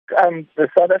I'm the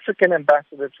South African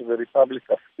ambassador to the Republic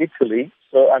of Italy,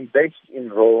 so I'm based in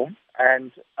Rome.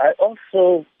 And I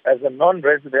also, as a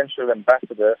non-residential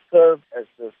ambassador, serve as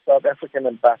the South African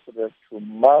ambassador to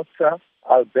Malta,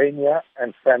 Albania,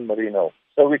 and San Marino.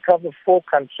 So we cover 4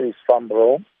 countries from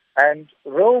Rome. And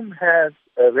Rome has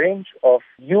a range of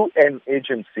UN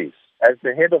agencies. As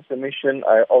the head of the mission,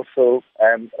 I also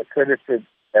am accredited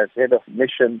as head of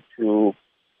mission to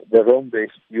the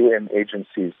Rome-based UN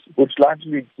agencies, which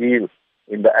largely deal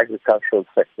in the agricultural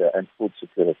sector and food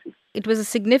security. It was a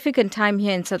significant time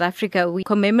here in South Africa. We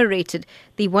commemorated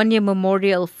the one-year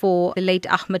memorial for the late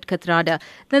Ahmed Kathrada.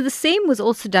 Now, the same was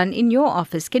also done in your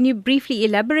office. Can you briefly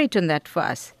elaborate on that for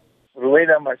us?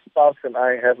 Rueda, my spouse, and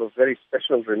I have a very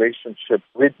special relationship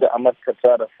with the Ahmed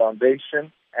Kathrada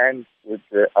Foundation and with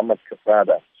the Ahmed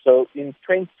Kathrada. So in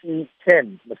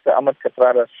 2010, Mr. Ahmed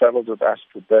Kathrada traveled with us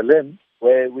to Berlin,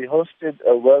 where we hosted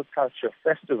a World Culture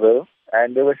Festival,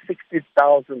 and there were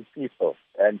 60,000 people,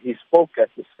 and he spoke at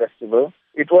this festival.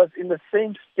 It was in the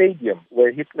same stadium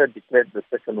where Hitler declared the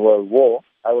Second World War.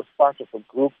 I was part of a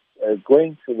group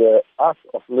going to the Art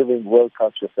of Living World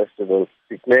Culture Festival,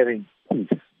 declaring peace,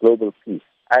 global peace.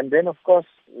 And then, of course,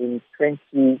 in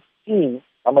 2018,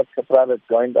 Ahmed Kathrada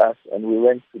joined us, and we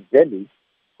went to Delhi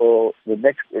for the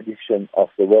next edition of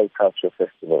the World Culture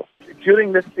Festival.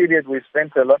 During this period, we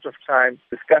spent a lot of time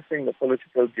discussing the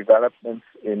political developments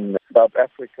in South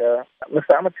Africa.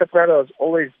 Mr. Ahmed Kathrada has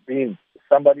always been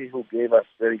somebody who gave us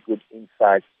very good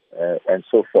insights and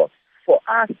so forth. For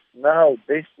us now,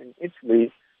 based in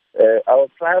Italy, our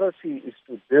priority is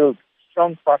to build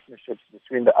strong partnerships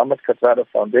between the Ahmed Kathrada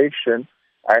Foundation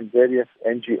and various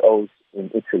NGOs in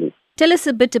Italy. Tell us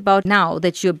a bit about now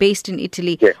that you're based in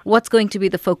Italy. Yes. What's going to be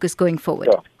the focus going forward?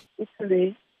 Sure.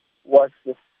 Italy was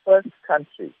the first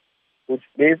country which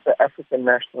gave the African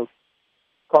National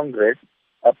Congress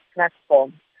a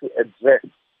platform to address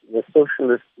the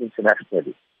socialists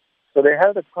internationally. So they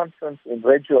held a conference in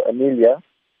Reggio Emilia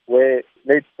where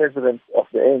late president of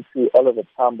the ANC, Oliver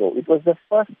Tambo, it was the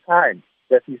first time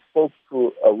that he spoke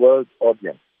to a world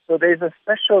audience. So there's a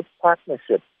special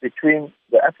partnership between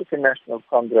the African National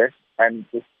Congress and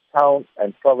this town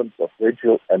and province of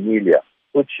Reggio Emilia,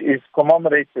 which is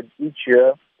commemorated each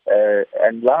year.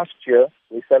 And last year,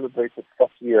 we celebrated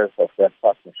 40 years of that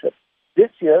partnership.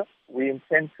 This year, we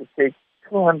intend to take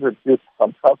 200 youth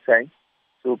from Gauteng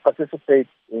to participate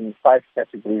in 5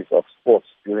 categories of sports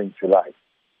during July.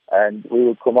 And we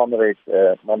will commemorate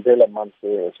Mandela Month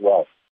as well.